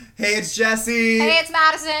Hey, it's Jesse. Hey, it's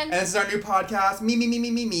Madison. And this is our new podcast, Me.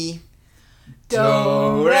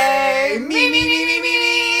 Do, re,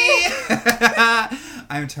 me.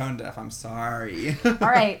 I'm tone deaf. I'm sorry. All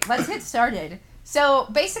right, let's get started. So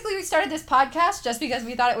basically, we started this podcast just because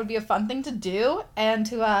we thought it would be a fun thing to do and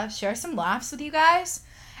to share some laughs with you guys.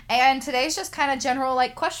 And today's just kind of general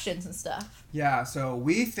questions and stuff. Yeah, so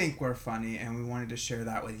we think we're funny, and we wanted to share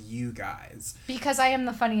that with you guys. Because I am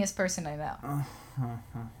the funniest person I know.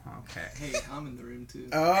 Okay. Hey, I'm in the room too.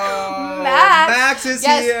 Oh, Max is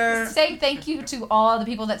yes, here. Saying thank you to all the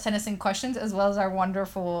people that sent us in questions, as well as our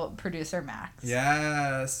wonderful producer, Max.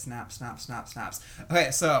 Yes. Snaps.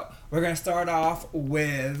 Okay, so we're going to start off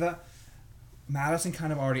with... Madison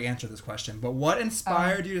kind of already answered this question, but what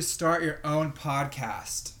inspired you to start your own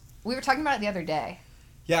podcast? We were talking about it the other day.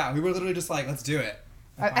 Yeah, we were literally just like, let's do it.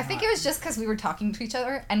 I think it was just because we were talking to each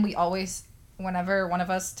other, and we always, whenever one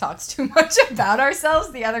of us talks too much about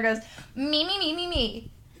ourselves, the other goes,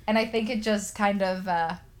 me. And I think it just kind of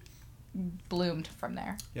bloomed from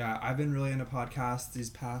there. Yeah, I've been really into podcasts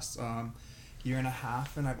these past year and a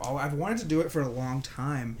half, and I've wanted to do it for a long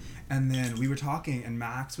time. And then we were talking, and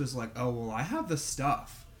Max was like, oh, well, I have the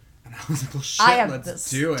stuff. And I was like, well, shit,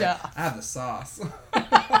 let's do it. I have the sauce.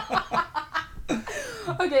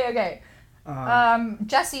 Okay.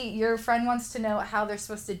 Jesse, your friend wants to know how they're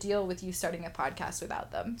supposed to deal with you starting a podcast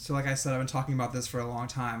without them. So like I said, I've been talking about this for a long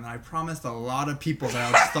time, and I promised a lot of people that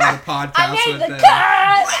I would start a podcast I made with the them.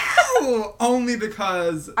 cut! Wow! Only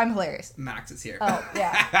because I'm hilarious. Max is here. Oh,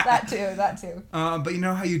 yeah. That too. But you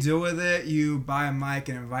know how you deal with it? You buy a mic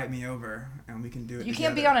and invite me over, and we can do it You together.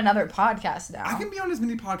 can't be on another podcast now. I can be on as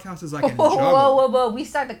many podcasts as I can Whoa. We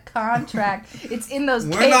signed a contract. It's in those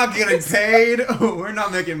We're not getting paid. We're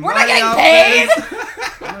not making money. We're not getting off paid. this.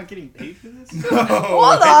 I'm not getting paid for this? No,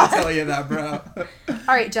 Hold I on. can tell you that, bro.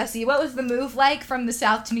 All right, Jesse, what was the move like from the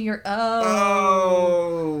South to New York?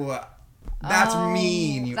 Oh, that's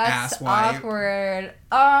mean, you that's asswipe. awkward.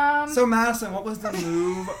 So, Madison, what was the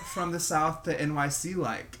move from the South to NYC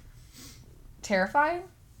like? Terrifying?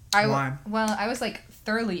 Why? Well, I was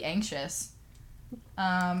thoroughly anxious.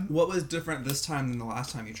 What was different this time than the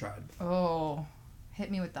last time you tried? Oh, hit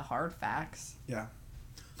me with the hard facts. Yeah.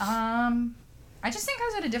 I just think I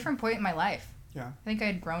was at a different point in my life. Yeah. I think I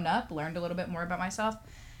had grown up, learned a little bit more about myself,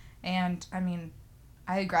 and I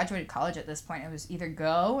had graduated college at this point. It was either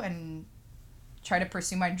go and try to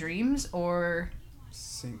pursue my dreams or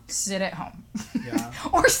Sink. sit at home. Yeah.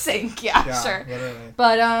 Or sink, yeah, sure. Literally.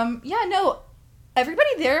 But everybody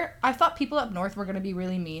there, I thought people up north were going to be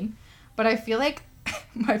really mean, but I feel like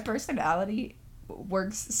my personality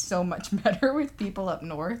works so much better with people up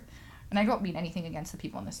north. And I don't mean anything against the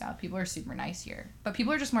people in the South. People are super nice here. But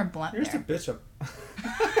people are just more blunt You're there. just a bitch up.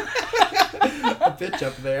 A bitch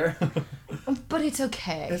up there. But it's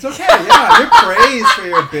okay. It's okay, yeah. You're praised for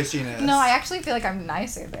your bitchiness. No, I actually feel like I'm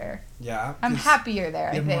nicer there. Yeah. I'm happier there,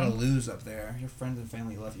 I You have more to think. lose up there. Your friends and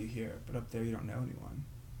family love you here, but up there you don't know anyone.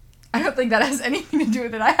 I don't think that has anything to do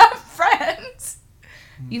with it. I have friends.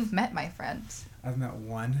 You've met my friends. I've met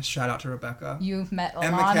one. Shout out to Rebecca. You've met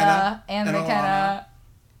And Alana McKenna. and And McKenna. Alana.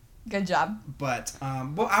 Good job. But,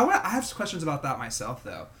 I have some questions about that myself,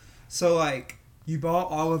 though. So, you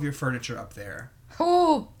bought all of your furniture up there.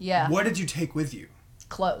 Ooh, yeah. What did you take with you?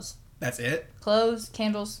 Clothes. That's it? Clothes,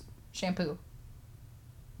 candles, shampoo.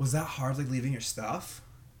 Was that hard, leaving your stuff?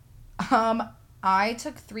 I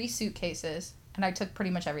took 3 suitcases, and I took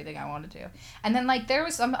pretty much everything I wanted to. And then, there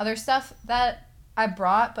was some other stuff that I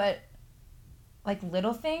brought, but,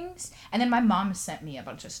 little things. And then my mom sent me a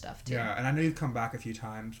bunch of stuff, too. Yeah, and I know you've come back a few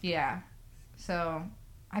times. Yeah. So,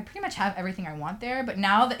 I pretty much have everything I want there, but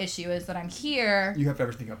now the issue is that I'm here, You have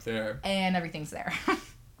everything up there. and everything's there.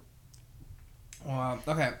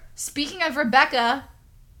 Okay. Speaking of Rebecca,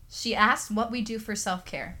 she asked what we do for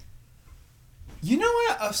self-care. You know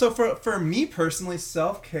what? So for me personally,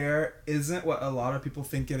 self-care isn't what a lot of people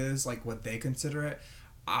think it is, what they consider it.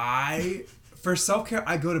 For self-care,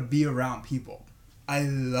 I go to be around people. I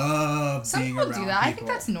love Some being people around do people. that. I think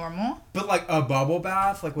that's normal. But a bubble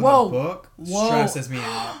bath, with Whoa. a book, Whoa. stresses me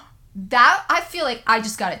out. That, I feel like I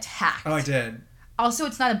just got attacked. Oh, I did. Also,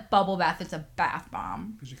 it's not a bubble bath, it's a bath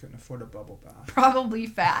bomb. Because you couldn't afford a bubble bath. Probably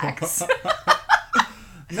facts.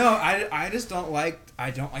 No, I just don't like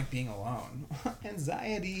being alone.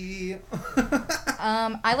 Anxiety.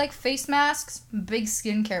 I like face masks. Big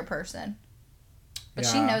skincare person. But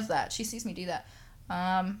she Yeah. knows that. She sees me do that.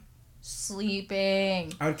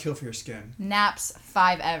 Sleeping. I would kill for your skin. Naps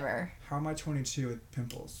 5 ever. How am I 22 with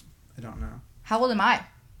pimples? I don't know. How old am I?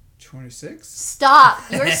 26? Stop!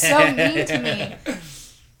 You're so mean to me.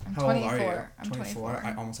 I'm How old 24. are you? I'm 24.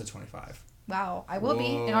 I almost said 25. Wow, I will be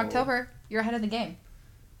in Whoa. October. You're ahead of the game.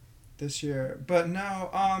 This year. But no,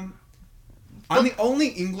 I'm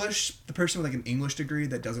the person with like an English degree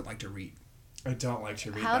that doesn't like to read. I don't like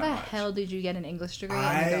to read How that the much. hell did you get an English degree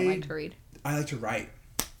and you don't like to read? I like to write.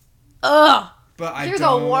 Ugh! But I You're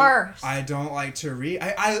don't, the worst. I don't like to read.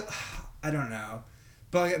 I don't know.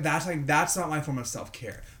 But that's not my form of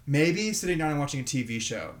self-care. Maybe sitting down and watching a TV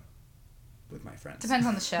show with my friends. Depends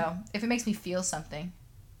on the show. If it makes me feel something.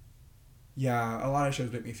 Yeah, a lot of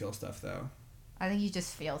shows make me feel stuff though. I think you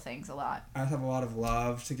just feel things a lot. I have a lot of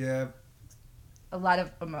love to give. A lot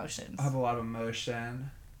of emotions. I have a lot of emotion.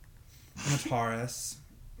 I'm a Taurus.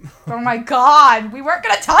 Oh my god! We weren't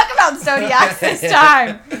gonna talk about zodiacs this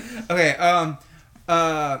time! Okay,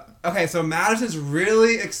 okay, so Madison's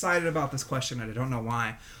really excited about this question, and I don't know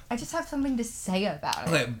why. I just have something to say about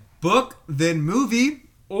it. Okay, book, then movie,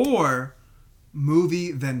 or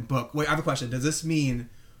movie, then book? Wait, I have a question. Does this mean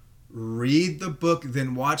read the book,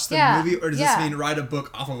 then watch the movie, or does this mean write a book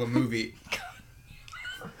off of a movie?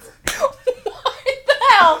 Why the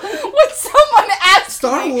hell would someone ask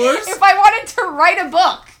Star me Wars? if I wanted to write a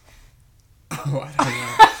book? Oh, I don't know.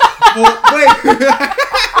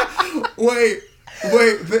 Well, wait,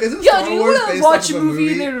 but isn't Yo, Star do you Wars want to based watch off a of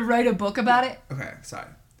movie and then write a book about it? Okay, sorry.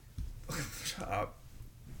 Shut up.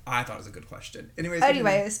 I thought it was a good question. Anyways,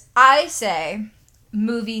 I say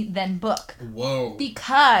movie then book. Whoa.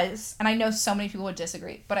 Because, and I know so many people would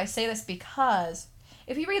disagree, but I say this because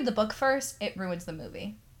if you read the book first, it ruins the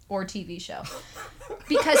movie or TV show.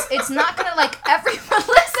 Because it's not gonna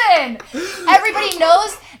listen! Everybody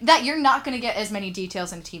knows that you're not gonna get as many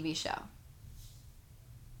details in a TV show.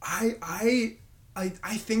 I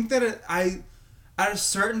think that at a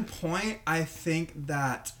certain point, I think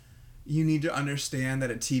that you need to understand that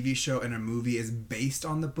a TV show and a movie is based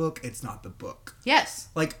on the book. It's not the book. Yes.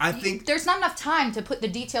 Like, I think there's not enough time to put the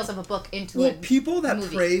details of a book into a people that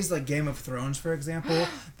movie. praise like Game of Thrones, for example,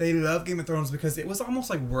 they love Game of Thrones because it was almost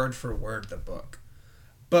like word for word the book.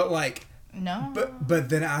 But like no. But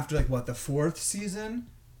then after like what, the 4th season,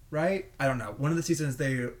 right? I don't know. One of the seasons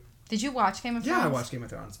they Did you watch Game of Thrones? Yeah, I watched Game of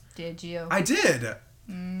Thrones. Did you? I did.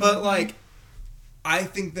 Mm-hmm. But like I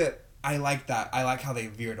think that I like that. I like how they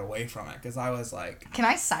veered away from it because I was like, can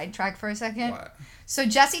I sidetrack for a second? what? So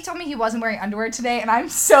Jesse told me he wasn't wearing underwear today, and I'm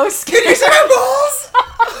so scared. You see my balls?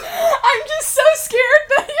 I'm just so scared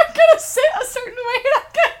that you're gonna sit a certain way. And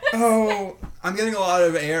I'm gonna Oh, I'm getting a lot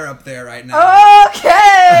of air up there right now.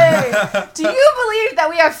 Okay. Do you believe that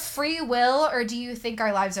we have free will, or do you think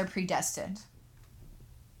our lives are predestined?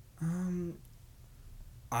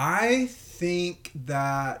 I think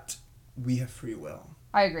that we have free will.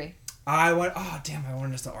 I agree. I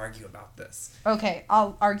wanted us to argue about this. Okay,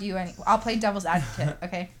 I'll argue I'll play devil's advocate.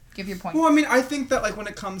 Okay, give your point. Well, I mean, I think that like when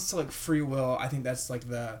it comes to like free will, I think that's like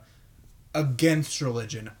the against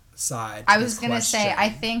religion side. I was gonna say, I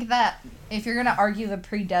think that if you're gonna argue the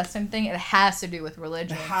predestined thing, it has to do with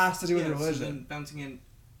religion. It has to do with So religion. then bouncing in,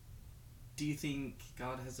 do you think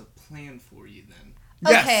God has a plan for you then?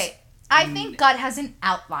 Yes. Okay, I think God has an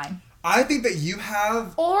outline. I think that you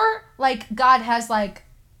have. Or, like, God has, like,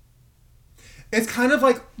 It's kind of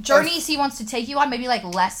like journeys he wants to take you on, maybe, like,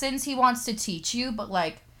 lessons he wants to teach you, but,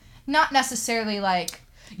 like, not necessarily, like,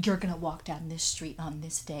 you're gonna walk down this street on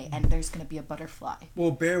this day and there's gonna be a butterfly.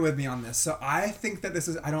 Well, bear with me on this. So I think that this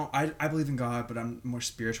is, I believe in God, but I'm more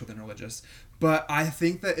spiritual than religious. But I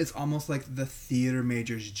think that it's almost like the theater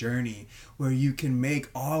major's journey where you can make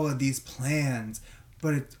all of these plans,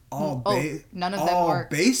 but it's all, none of them work.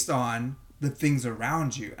 Based on the things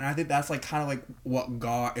around you. And I think that's like kind of like what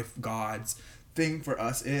God's thing for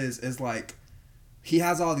us is like, he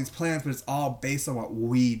has all these plans, but it's all based on what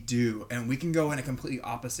we do. And we can go in a completely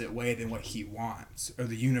opposite way than what he wants, or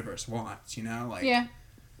the universe wants, you know? Like, yeah.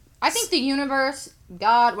 I think the universe,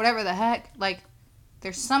 God, whatever the heck, like,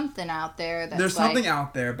 there's something out there that's there's something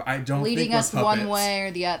out there, but I don't leading think we're us puppets. one way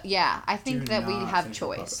or the other. Yeah, I think Do that we not have think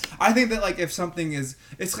we're choice. puppets. I think that like if something is,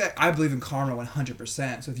 it's like I believe in karma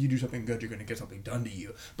 100%. So if you do something good, you're going to get something done to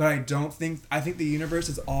you. But I think the universe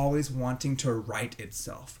is always wanting to right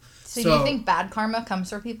itself. So do you think bad karma comes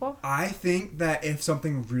for people? I think that if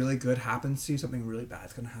something really good happens to you, something really bad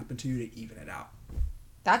is going to happen to you to even it out.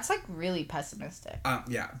 That's like really pessimistic.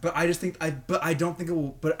 Yeah, but I just think I don't think it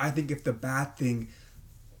will. But I think if the bad thing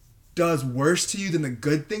does worse to you than the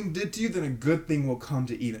good thing did to you, then a good thing will come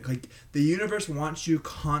to even. Like the universe wants you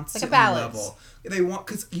constantly like a balance. level. They want,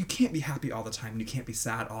 because you can't be happy all the time and you can't be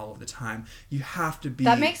sad all of the time. You have to be.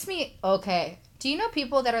 That makes me okay. Do you know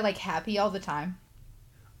people that are like happy all the time?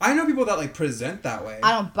 I know people that like present that way.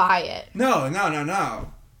 I don't buy it. No. I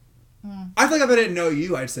feel like if I didn't know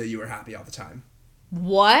you, I'd say you were happy all the time.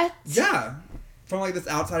 What? Yeah. From like this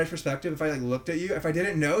outsider's perspective, if I like looked at you, if I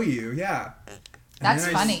didn't know you, yeah. That's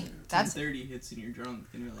funny. That's That's 30 hits and you're drunk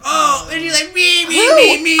and you're like, Oh, and you're like me. Who?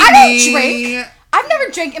 I don't drink. I've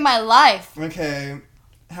never drank in my life. Okay.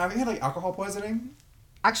 Have you had like alcohol poisoning?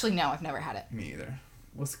 Actually, no, I've never had it. Me either.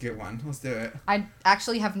 Let's get one. Let's do it. I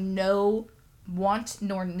actually have no want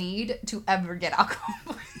nor need to ever get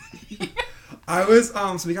alcohol. I was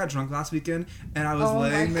so we got drunk last weekend and I was Oh my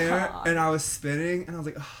laying there God. and I was spinning and I was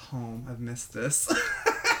like, oh, I've missed this.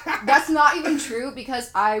 That's not even true because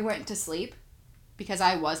I went to sleep because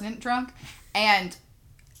I wasn't drunk and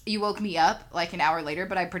you woke me up like an hour later,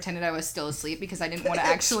 but I pretended I was still asleep because I didn't want to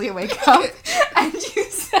actually wake up. And you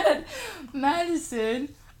said, Madison,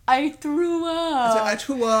 I threw up. I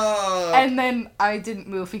threw up. And then I didn't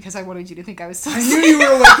move because I wanted you to think I was so I knew you were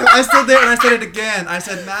awake. I stood there and I said it again. I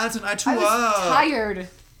said, Madison, I threw I was up. tired.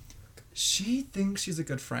 She thinks she's a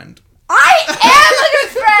good friend. I am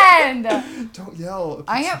a good friend. Don't yell.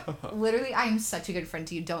 I am such a good friend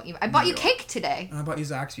to you. Don't even. I bought you cake today. And I bought you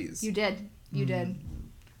Zaxby's. You did. You did.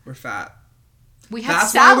 We're fat. We had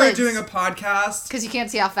That's salads. why we're doing a podcast. Because you can't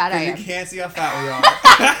see how fat I You am. can't see how fat we are.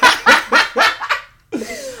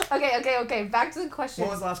 Okay. Back to the question.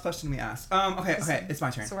 What was the last question we asked? Okay, it's my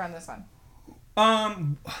turn. So we're on this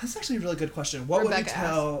one. This is actually a really good question. What would you Rebecca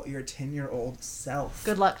tell your 10-year-old self?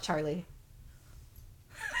 Good luck, Charlie.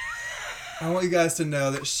 I want you guys to know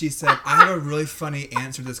that she said, I have a really funny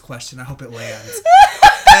answer to this question. I hope it lands.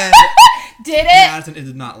 And Did it? Madison, it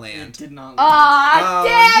did not land. did not. Aw,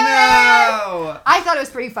 damn it! no! I thought it was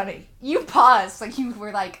pretty funny. You paused. Like, you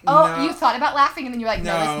were like, oh, No. you thought about laughing, and then you're like,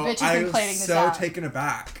 no, this bitch has been planning was this so out. taken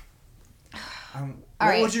aback. What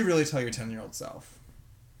right. would you really tell your 10-year-old self?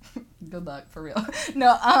 Good luck, for real.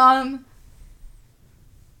 No,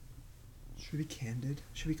 Should we be candid?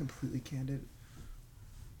 Should we be completely candid?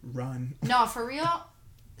 Run. No, for real,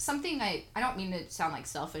 something I don't mean to sound like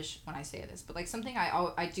selfish when I say this, but like something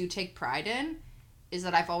I do take pride in is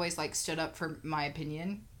that I've always like stood up for my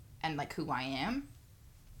opinion and like who I am.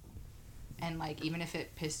 And like even if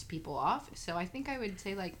it pissed people off, so I think I would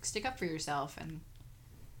say like stick up for yourself and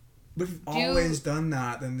But if you've always done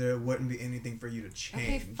that, then there wouldn't be anything for you to change.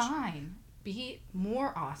 okay, fine. Be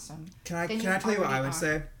more awesome. Can I than tell you what already I would are.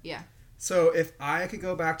 say? Yeah. So if I could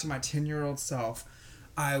go back to my 10-year-old self,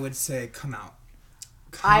 I would say come out.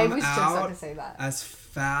 I Come was just out about to say that. as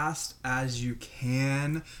fast as you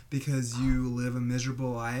can because you live a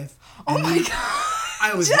miserable life. Oh And my you- god.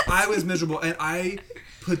 I was miserable and I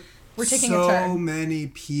put We're taking a so turn. many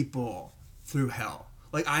people through hell.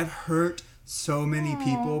 Like I've hurt so many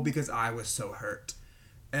people because I was so hurt.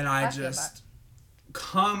 And I feel just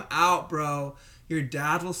come out, bro. Your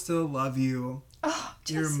dad will still love you. Oh,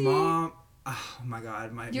 Your Jesse. mom, oh my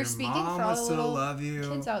god, You're your speaking mom for all will the still little love you.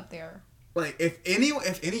 kids out there. Like if any, I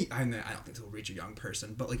don't think this will reach a young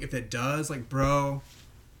person, but like if it does, like bro,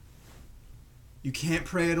 you can't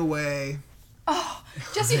pray it away. Oh,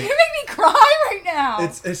 Jesse, you're making me cry right now.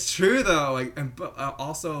 It's true though, like, and but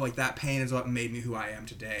also like that pain is what made me who I am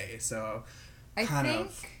today. So, I kind think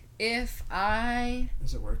of. if I...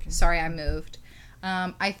 Is it working? Sorry, I moved.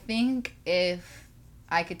 I think if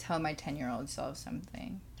I could tell my 10-year-old self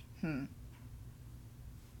something.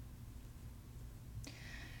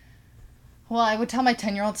 Well, I would tell my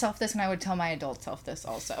 10-year-old self this, and I would tell my adult self this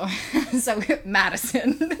also. So,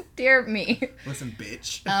 Madison, dear me. Listen,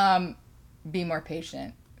 bitch. Be more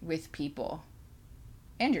patient with people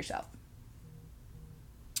and yourself.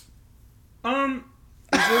 Is there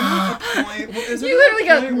not a point? Is there You not a literally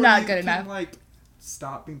go, point where "Not you good can, enough." Like,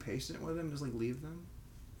 stop being patient with them, just like leave them.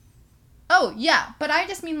 Oh, yeah, but I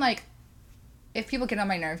just mean, like, if people get on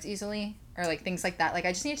my nerves easily, or, like, things like that, like,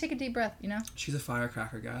 I just need to take a deep breath, you know? She's a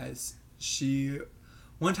firecracker, guys.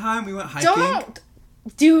 One time we went hiking.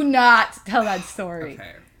 Do not tell that story.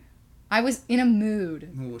 Okay. I was in a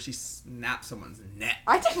mood. Well, she snapped someone's neck.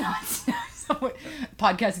 I did not snap someone.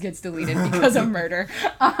 Podcast gets deleted because of murder.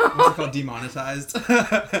 What's it called? Demonetized.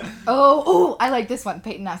 Oh, I like this one.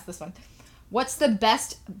 Peyton asked this one. What's the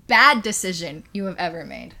best bad decision you have ever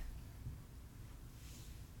made?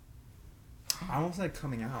 I almost said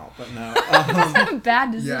coming out, but no.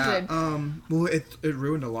 Bad Yeah. decision. Well, it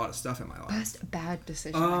ruined a lot of stuff in my life. Best bad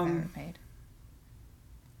decision I've ever made.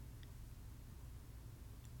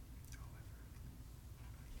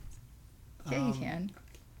 Yeah, you can.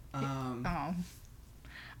 Oh.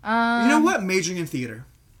 You know what? Majoring in theater.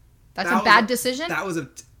 That's That a was bad decision? That was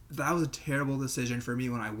a terrible decision for me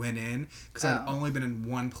when I went in because I'd only been in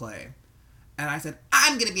one play, and I said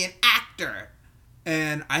I'm gonna be an actor,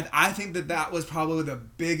 and I think that was probably the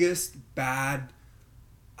biggest bad.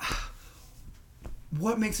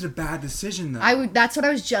 what makes it a bad decision though? That's what I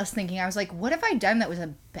was just thinking. I was like, what have I done that was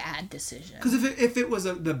a bad decision? Because if it was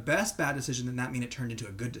the best bad decision, then that means it turned into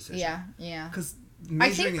a good decision. Yeah. Because I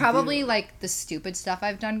think probably like the stupid stuff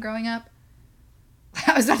I've done growing up.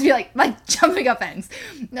 I was about to be like jumping up ends.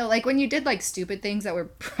 No, like when you did like stupid things that were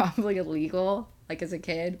probably illegal, like as a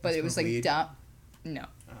kid, but it was like weed? dumb. No.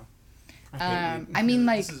 I I mean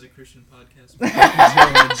like This is a Christian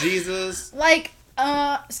podcast. Jesus. like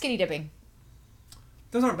skinny dipping.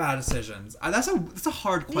 Those aren't bad decisions. That's a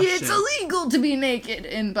hard question. It's illegal to be naked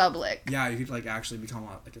in public. Yeah, you could like actually become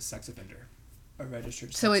like a sex offender, a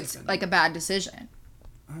registered. So sex it's offender. like a bad decision.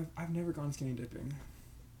 I've never gone skinny dipping.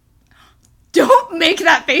 Don't make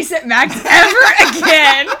that face at Max ever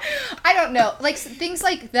again. I don't know. Like things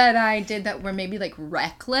like that I did that were maybe like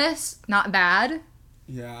reckless, not bad.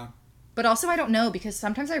 Yeah. But also I don't know because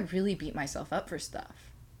sometimes I really beat myself up for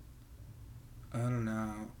stuff. I don't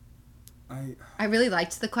know. I really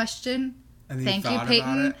liked the question. And then Thank you, thought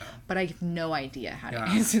Peyton. about it? But I have no idea how to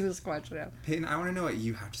Yeah. answer this question. Peyton, I want to know what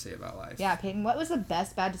you have to say about life. Yeah, Peyton, what was the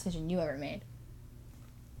best bad decision you ever made?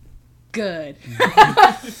 Good.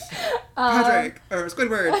 Patrick or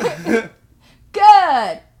Squidward.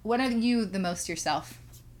 Good. When are you the most yourself?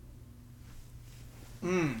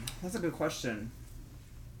 That's a good question.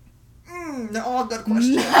 They're all good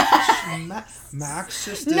questions. Max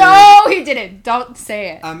just did No, he didn't. Don't say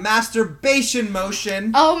it. a masturbation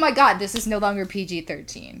motion. Oh my god, this is no longer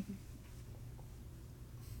PG-13.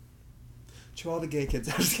 To all the gay kids.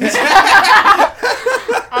 I'm just kidding.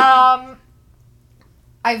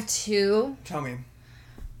 I have two. Tell me.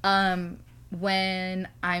 When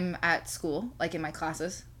I'm at school, like in my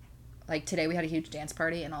classes, like today we had a huge dance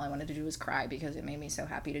party and all I wanted to do was cry because it made me so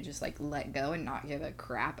happy to just like let go and not give a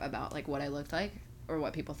crap about like what I looked like or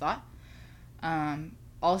what people thought.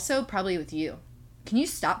 Also probably with you. Can you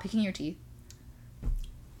stop picking your teeth?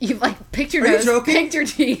 You've like picked your Are you nose, joking? picked your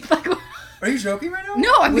teeth. Like, Are you joking right now?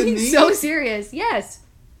 no, I'm With being me? so serious. Yes.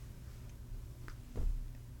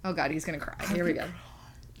 Oh god, he's gonna cry. Here we go.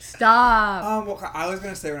 Stop. Well, I was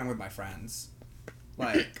gonna say when I'm with my friends,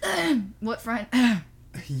 like, What friend?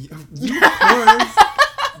 of course.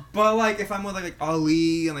 But like, if I'm with like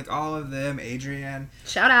Ali and like all of them, Adrian,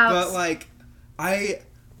 Shout outs. but like, I've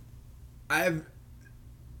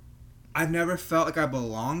never felt like I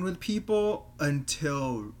belonged with people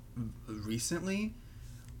until recently.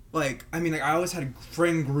 Like, I mean, like, I always had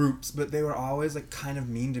friend groups, but they were always, like, kind of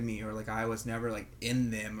mean to me, or, like, I was never, like,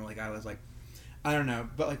 in them, or, like, I was, like, I don't know,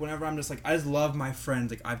 but, like, whenever I'm just, like, I just love my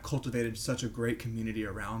friends, like, I've cultivated such a great community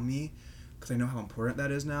around me, because I know how important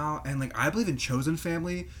that is now, and, like, I believe in chosen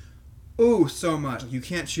family, so much. Like, you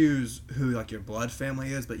can't choose who, like, your blood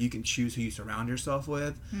family is, but you can choose who you surround yourself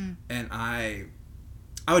with, and I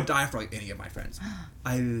would die for, like, any of my friends.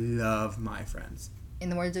 I love my friends. In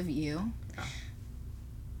the words of you. Yeah.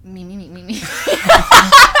 Me.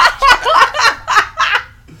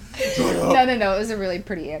 No. It was a really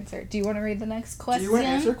pretty answer. Do you want to read the next Do question? you want to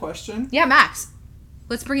answer a question? Yeah, Max.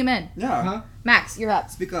 Let's bring him in. Yeah. Huh? Max, you're up.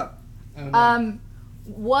 Speak up. Oh, no.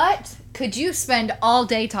 What could you spend all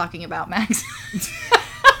day talking about, Max?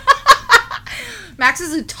 Max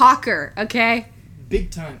is a talker, okay?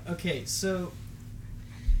 Big time. Okay, so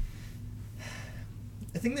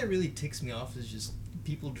the thing that really ticks me off is just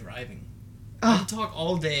people driving. I can talk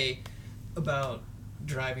all day about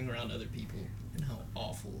driving around other people and how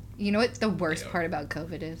awful. You know what the worst Yeah. part about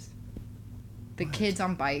COVID is? The What? kids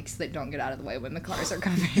on bikes that don't get out of the way when the cars are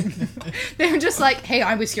coming. They're just like, hey,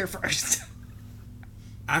 I was here first.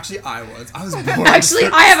 Actually, I was born. Actually,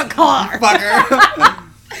 I have a car. Fucker.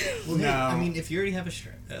 Well, No. hey, I mean, if you already have a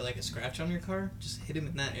scratch on your car, just hit him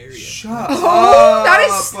in that area. Shut Oh, that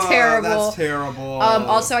is up. terrible. That's terrible.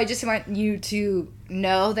 Also, I just want you to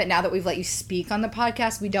know that now that we've let you speak on the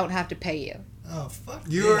podcast, we don't have to pay you. Oh, fuck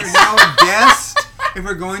You are this. now a guest. If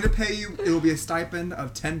we're going to pay you, it will be a stipend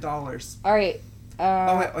of $10. All right.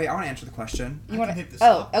 Oh, wait, I want to answer the question. You I want can to? hit this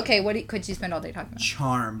Oh, up. okay. What could you spend all day talking about?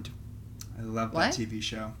 Charmed. I love What? that TV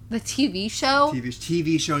show. The TV show?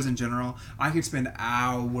 TV shows in general. I could spend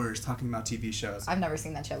hours talking about TV shows. I've never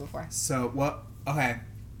seen that show before. So, what? Okay.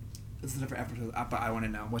 This is a different episode, but I want to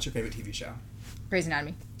know. What's your favorite TV show? Grey's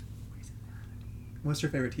Anatomy. What's your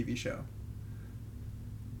favorite TV show?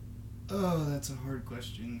 Oh, that's a hard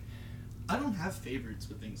question. I don't have favorites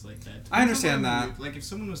with things like that. I understand Depends on my that. mood. Like, if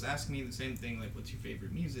someone was asking me the same thing, like, what's your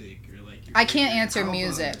favorite music? Or, like, your I can't favorite answer album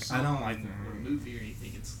music. or song I don't like or movie or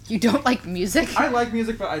anything. It's You don't like music? I like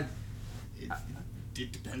music, but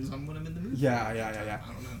it depends on what I'm in the mood for. Yeah. I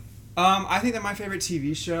don't know. I think that my favorite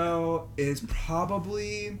TV show is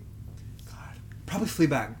probably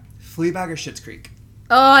Fleabag. Fleabag or Schitt's Creek.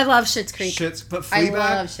 Oh, I love Schitt's Creek. But I Fleabag.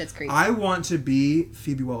 love Schitt's Creek. I want to be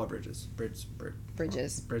Phoebe Waller-Bridges. Bridges. You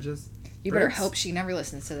Briggs? better hope she never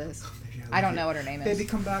listens to this. Baby, I don't know what her name is. Baby,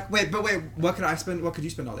 come back. Wait. What could you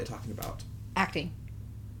spend all day talking about? Acting.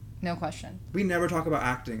 No question. We never talk about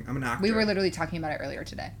acting. I'm an actor. We were literally talking about it earlier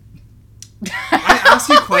today. I ask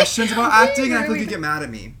you questions about acting, and I feel like you get mad at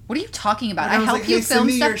me. What are you talking about? And I was help like, you hey, send film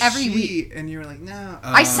me stuff your every sheet. week. And you were like, no.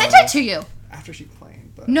 I sent it to you. After she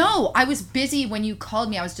complained. But No, I was busy when you called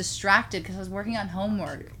me. I was distracted because I was working on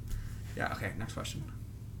homework. Yeah, okay, next question.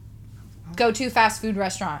 Go to fast food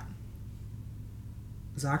restaurant.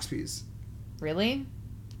 Zaxby's. Really?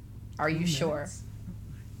 Are you sure?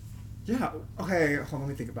 Yeah, okay, hold on, let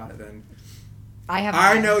me think about it then. I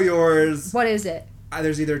I know yours. What is it?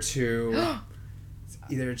 There's either two. It's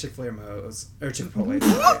either Chick-fil-A or Moe's. Or Chick-fil-A.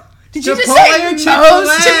 Sorry. Did you just Chipotle say and Moe's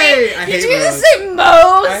Chick-fil-A! to me? I Did hate you just Moe's. say Moe's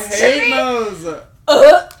I to hate me? Moe's.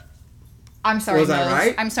 I'm sorry, Was I Moe's.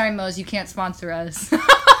 right? I'm sorry, Moe's. You can't sponsor us.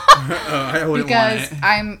 I wouldn't Because want it.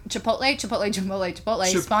 I'm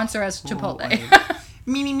Chipotle. Sponsor us, Chipotle.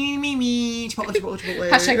 Me. Chipotle.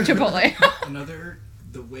 Hashtag Chipotle. Another,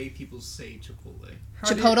 the way people say Chipotle.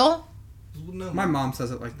 Chipotle? No, My mom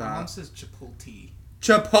says it like my mom that. says Chipotle.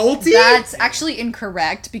 Chipotle? That's actually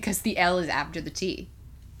incorrect because the L is after the T.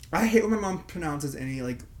 I hate when my mom pronounces any,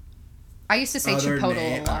 like, I used to say other Chipotle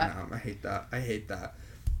name. a lot. I don't know. I hate that.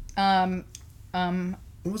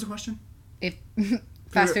 What was the question? If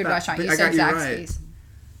fast food restaurant, you I said got you right. Zaxby's.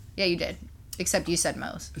 Yeah, you did. Except you said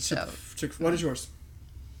Moe's. So What is yours?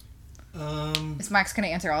 is Max going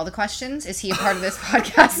to answer all the questions? Is he a part of this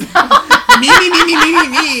podcast now?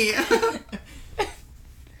 me.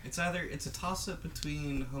 It's a toss-up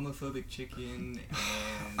between homophobic chicken and...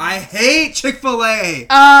 I hate Chick-fil-A.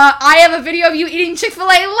 I have a video of you eating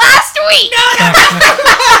Chick-fil-A last week.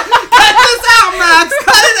 Cut this out, Max.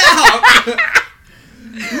 Cut it out.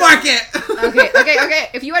 Mark it. Okay.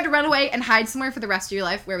 If you had to run away and hide somewhere for the rest of your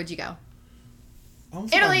life, where would you go?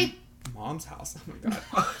 Italy. Mom's house. Oh my god.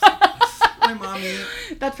 My mommy.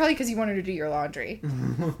 That's probably because you wanted to do your laundry.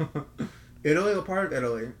 Italy, what part of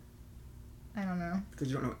Italy? I don't know. Because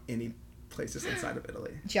you don't know any places inside of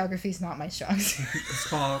Italy. Geography's not my strong suit. It's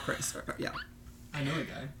called Chris. Yeah. I know a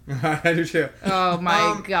guy. I do too. Oh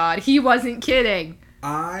my god, he wasn't kidding.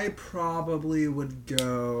 I probably would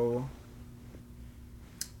go.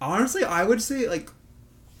 Honestly, I would say like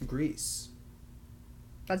Greece.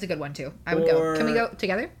 That's a good one too. I would go. Can we go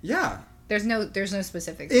together? Yeah. There's no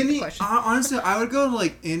specifics in the question. Honestly, I would go to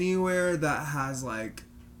like anywhere that has like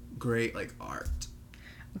great like art.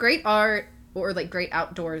 Great art or like great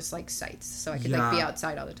outdoors like sites, so I could like be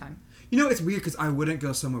outside all the time. You know, it's weird because I wouldn't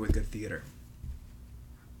go somewhere with good theater.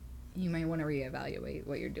 You might want to reevaluate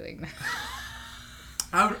what you're doing.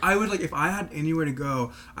 I would like if I had anywhere to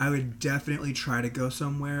go, I would definitely try to go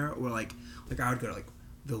somewhere where like I would go to like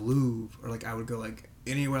the Louvre or like I would go like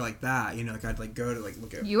anywhere like that. You know, like I'd like go to like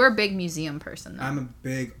look at. You are a big museum person, though. I'm a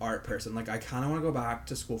big art person. Like I kind of want to go back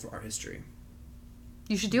to school for art history.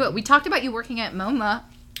 You should do it. We talked about you working at MoMA.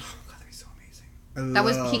 Oh god, that'd be so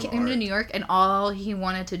amazing. He came to New York and all he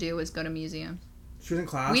wanted to do was go to museums. She was in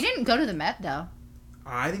class. We didn't go to the Met though.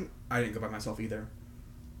 I think I didn't go by myself either.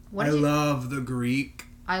 What I love the Greek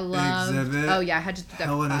exhibit. Oh yeah, I had to do that.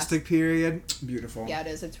 Hellenistic period. Beautiful. Yeah, it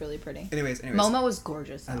is. It's really pretty. Anyways. MoMA was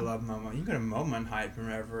gorgeous. I love MoMA. You can go to MoMA and hide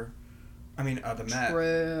forever. I mean, the Met.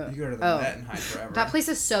 True. You go to the Met and hide forever. That place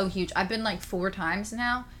is so huge. I've been like 4 times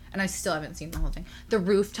now, and I still haven't seen the whole thing. The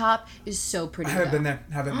rooftop is so pretty. I haven't been there.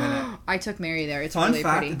 Haven't been it. I took Mary there. It's Fun really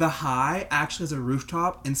fact, pretty. the High actually has a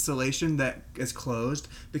rooftop installation that is closed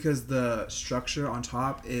because the structure on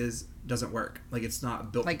top doesn't work. Like it's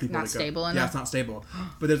not built like for people not to go. stable enough. Yeah, it's not stable.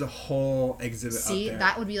 But there's a whole exhibit up See, there.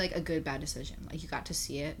 that would be like a good bad decision. Like you got to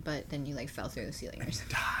see it, but then you like fell through the ceiling or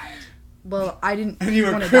something. Died. Well, I didn't And you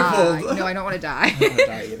were want to die. crippled. No, I don't want to die. I don't want to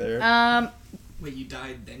die either. Wait, you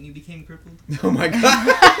died, then you became crippled? Oh my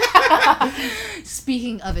god.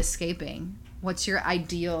 Speaking of escaping, what's your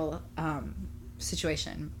ideal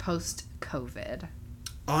situation post-COVID?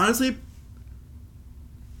 Honestly,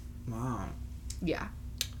 wow. Yeah.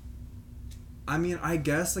 I mean, I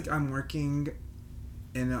guess like I'm working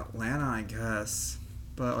in Atlanta, I guess,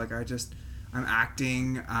 but like I'm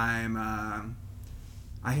acting.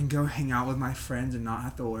 I can go hang out with my friends and not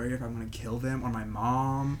have to worry if I'm gonna kill them or my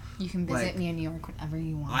mom. You can visit Like, me in New York whenever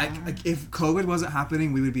you want. If COVID wasn't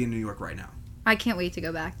happening, we would be in New York right now. I can't wait to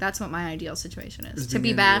go back. That's what my ideal situation is. Just To being be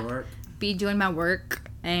in New back, York. be doing my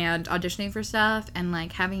work and auditioning for stuff and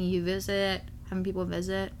like having you visit, having people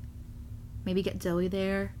visit. Maybe get Zoe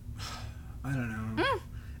there. I don't know.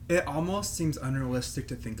 It almost seems unrealistic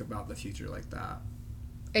to think about the future like that.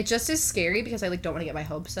 It just is scary because I like don't want to get my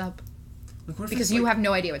hopes up Like, what if because it's, you like, have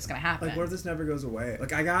no idea what's gonna happen. Like, what if this never goes away?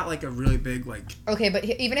 Like, I got like a really big like. Okay, but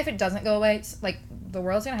even if it doesn't go away, it's, like the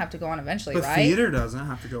world's gonna have to go on eventually, But right? theater doesn't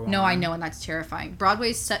have to go on. No, I know, and that's terrifying.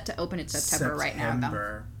 Broadway's set to open in September right now, though.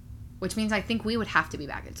 September. Which means I think we would have to be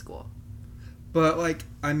back at school. But like,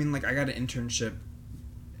 I mean, like, I got an internship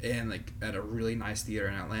in like at a really nice theater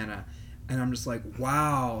in Atlanta, and I'm just like,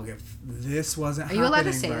 wow, if this wasn't Are you allowed to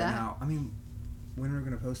happening say right that? now. I mean, when are we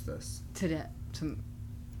gonna post this? Today,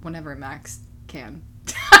 whenever Max can.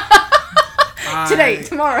 I- Today,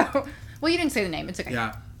 tomorrow. Well, you didn't say the name. It's okay.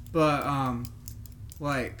 Yeah, but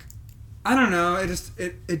like, I don't know.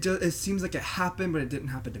 It seems like it happened, but it didn't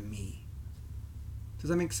happen to me. Does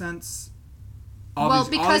that make sense? All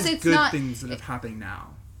because these it's good not- things that have happened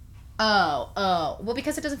now. Oh. Well,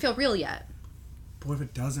 because it doesn't feel real yet. But what if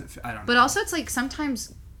it doesn't? I don't know. But also, it's like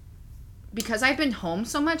sometimes, because I've been home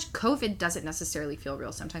so much, COVID doesn't necessarily feel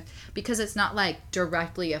real sometimes. Because it's not, like,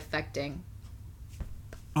 directly affecting.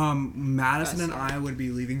 Madison and Us, yeah. I would be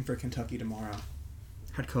leaving for Kentucky tomorrow.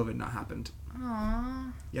 Had COVID not happened.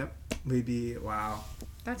 Aww. Yep. We'd be, wow.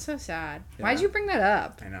 That's so sad. Yeah. Why'd you bring that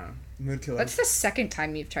up? I know. Mood killer. That's the second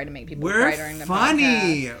time you've tried to make people We're cry during the funny.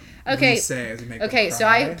 podcast. Okay. We say as we make Okay, them so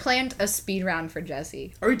I cry. planned a speed round for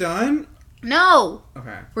Jesse. Are we done? No!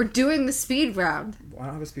 Okay. We're doing the speed round. Well, I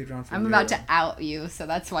don't have a speed round for I'm you. about to out you, so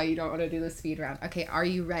that's why you don't want to do the speed round. Okay, are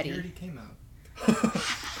you It ready? already came out.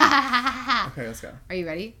 Okay, let's go. Are you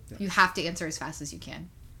ready? Yeah. You have to answer as fast as you can.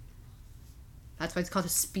 That's why it's called a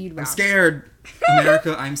speed I'm round. scared.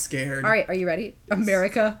 America, I'm scared. All right, are you ready?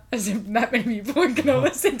 America, as if that many people are gonna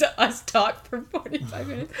listen to us talk for 45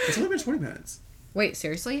 minutes. It's only been 20 minutes. Wait,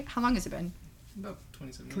 seriously? How long has it been? About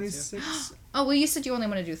 27 minutes. 26. Oh, well, you said you only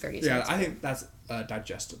want to do 30. So Yeah, that's I fine. think that's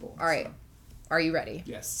digestible. All right. so. Are you ready?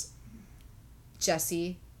 Yes.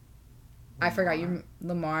 Jesse, I forgot you.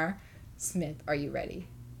 Lamar Smith, are you ready?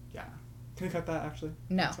 Yeah. Can we cut that, actually?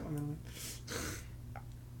 No. That's what I'm gonna-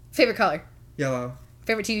 Favorite color? Yellow.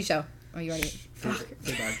 Favorite TV show? Are you ready?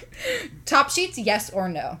 Feedback. Top sheets, yes or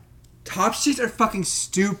no? Top sheets are fucking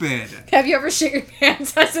stupid. Have you ever shit your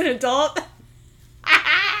pants as an adult?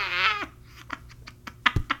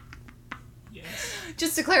 Yes.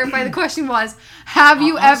 Just to clarify, the question was, have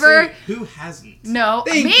you Honestly, ever... Who hasn't? No,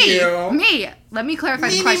 Thank me! you. Me! Let me clarify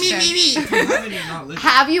the question. If you haven't, you're not listening.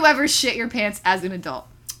 Have you ever shit your pants as an adult?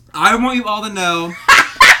 I want you all to know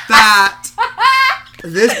that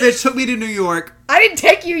this bitch took me to New York I didn't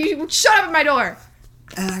take you. You shut up at my door.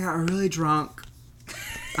 and I got really drunk.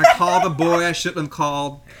 I called the boy I shouldn't have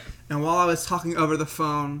called, and while I was talking over the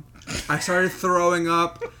phone, I started throwing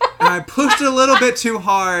up, and I pushed it a little bit too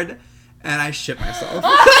hard, and I shit myself.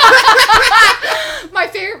 My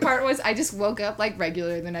favorite part was I just woke up like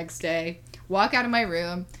regular the next day, walk out of my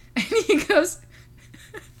room, and he goes,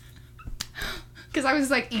 because I was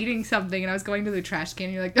like eating something and I was going to the trash can,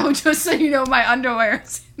 and you're like, no, just so you know, my underwear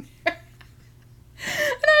is in there.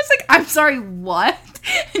 And I was like, I'm sorry, what?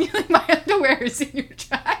 And you're like, my underwear is in your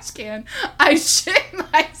trash can. I shit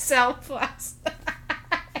myself last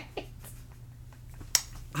night.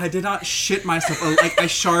 I did not shit myself. Like, I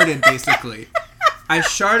sharted, basically. I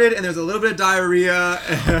sharted, and there was a little bit of diarrhea.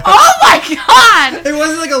 Oh my god! It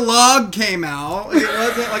wasn't like a log came out. Like, it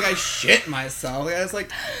wasn't like I shit myself. Like, I was like,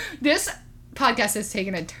 This podcast has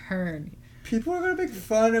taken a turn. people are gonna make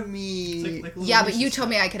fun of me. It's like a little Yeah, but you Reese's told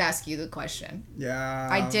me I could ask you the question. Yeah.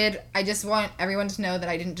 I did. I just want everyone to know that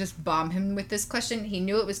I didn't just bomb him with this question. He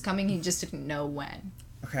knew it was coming. He just didn't know when.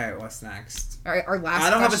 Okay, what's next? Our last I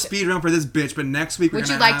don't have a question. speed round for this bitch, but next week we're Would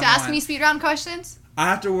you gonna like to have ask one. me speed round questions? I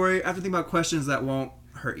have to think about questions that won't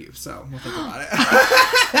hurt you, so we'll think about it.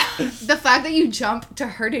 The fact that you jump to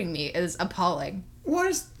hurting me is appalling.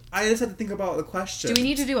 I just had to think about the question. Do we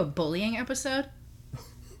need to do a bullying episode?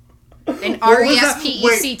 An What was that?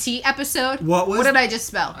 RESPECT episode? What was- What did I just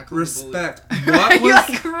spell? I called it bully. Respect. What You're was?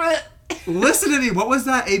 like, "Ruh." Listen to me. What was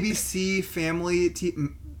that ABC family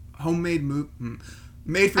homemade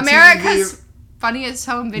made for America's TV? funniest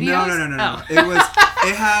home videos? No. Oh.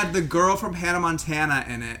 It had the girl from Hannah Montana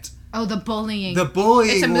in it. Oh, the bullying. The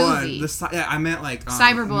bullying It's a one. movie. Yeah, I meant like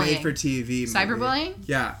Cyberbullying. made for TV. movie. Cyberbullying?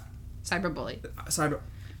 Yeah. Cyberbully. Cyber.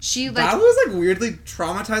 She like That was like weirdly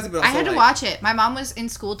traumatizing, but also I had to like, watch it. My mom was in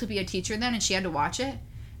school to be a teacher then, and she had to watch it.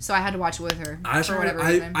 So I had to watch it with her for whatever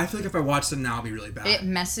reason. I feel like if I watched it now, it'd be really bad. It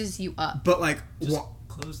messes you up. But like, Just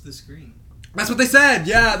close the screen. that's what they said.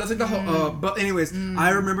 Yeah, that's like the whole. But anyways, I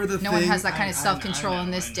remember the No thing. one has that kind of I self-control know, in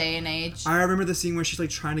this I know. day and age. I remember the scene where she's like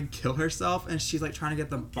trying to kill herself, and she's like trying to get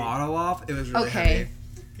the bottle off. It was really Okay. heavy.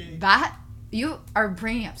 Okay. That you are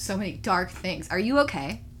bringing up so many dark things. Are you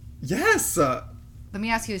okay? Yes. Let me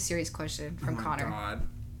ask you a serious question from oh my Connor. God.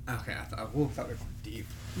 Okay, I thought we were going deep.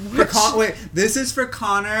 Wait, this is for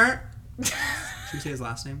Connor. Should we say his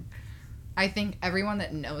last name? I think everyone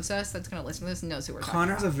that knows us, that's going to listen to this, knows who we're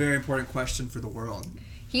Connor has talking a very important question for the world. about.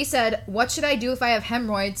 He said, what should I do if I have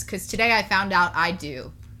hemorrhoids? Because today I found out I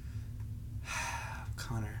do.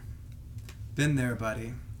 Connor. Been there,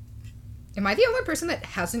 buddy. Am I the only person that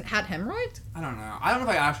hasn't had hemorrhoids? I don't know. I don't know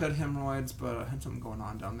if I actually had hemorrhoids, but I had something going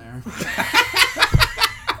on down there.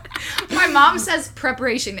 My mom says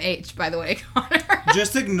preparation H, by the way, Connor.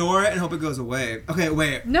 Just ignore it and hope it goes away. Okay,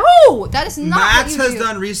 wait. No, that is not Max what you has do.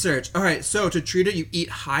 done research. All right, so to treat it, you eat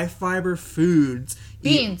high fiber foods.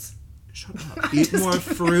 Beans. Shut up. Eat more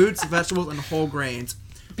fruits, vegetables, and whole grains.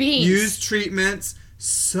 Beans. Use treatments.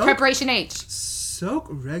 Preparation H. Soak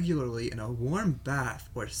regularly in a warm bath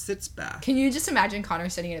or sitz bath. Can you just imagine Connor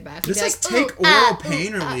sitting in a bath? He'd This be says like, take "Ooh, oral ah,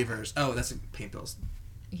 pain ooh, ah." relievers. Oh, that's pain pills.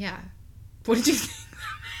 Yeah. What did you think?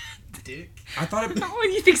 Dick. I thought it. Oh,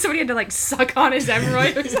 you think somebody had to like suck on his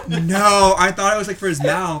hemorrhoid or something? No, I thought it was like for his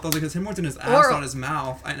mouth. I was like, his hemorrhoid's in his ass, Oral. not his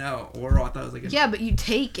mouth. I know. Oral. I thought it was like. Yeah, but you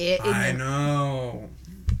take it. And I know.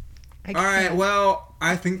 I All right. can't. Well,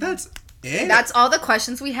 I think that's it. That's all the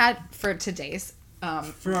questions we had for today's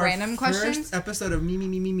for our random questions. First episode of me.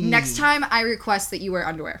 Next time, I request that you wear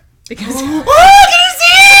underwear because. Oh, can you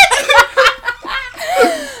see it?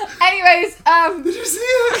 Anyways, Did you see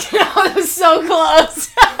it? that was so close.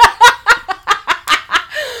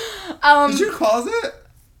 Did you close it?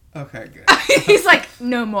 Okay, good. He's like,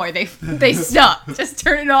 no more. They suck. Just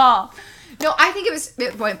turn it off. No, I think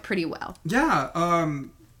it went pretty well. Yeah. I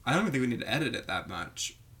don't even think we need to edit it that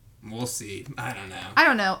much. We'll see. I don't know. I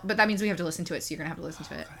don't know, but that means we have to listen to it, so you're gonna have to listen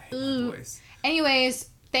to it. I hate my voice. Anyways,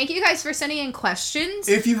 thank you guys for sending in questions.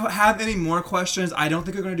 If you have any more questions, I don't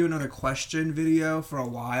think we're going to do another question video for a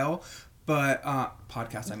while, but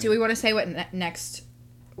podcast, I mean. Do we want to say what next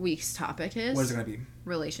week's topic is? What is it going to be?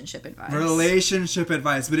 Relationship advice. Relationship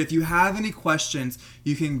advice. But if you have any questions,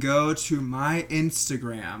 you can go to my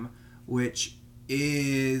Instagram, which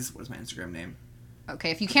is... What is my Instagram name? Okay,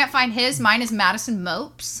 if you can't find his, mine is Madison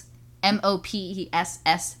Mopes.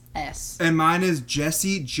 MOPESSS. And mine is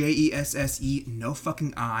Jesse, Jesse, no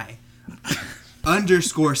fucking I,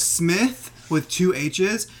 _ Smith with 2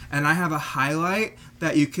 H's. And I have a highlight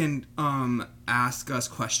that you can ask us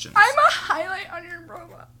questions. I'm a highlight on your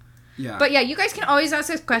profile. Yeah. But yeah, you guys can always ask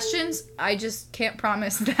us questions. I just can't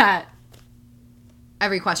promise that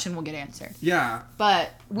every question will get answered. Yeah. But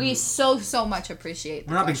we so much appreciate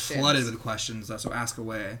the We're not being questions. flooded with questions, though, so ask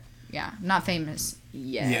away. Yeah, not famous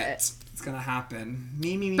yet. It's gonna happen.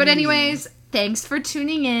 Me. But anyways, thanks for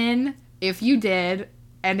tuning in, if you did,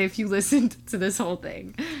 and if you listened to this whole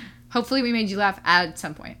thing. Hopefully we made you laugh at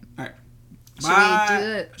some point.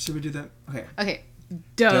 Alright. Should we do that? Okay. Okay.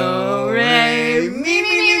 Do, re,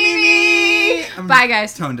 mi. Bye,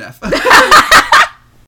 guys. Tone deaf.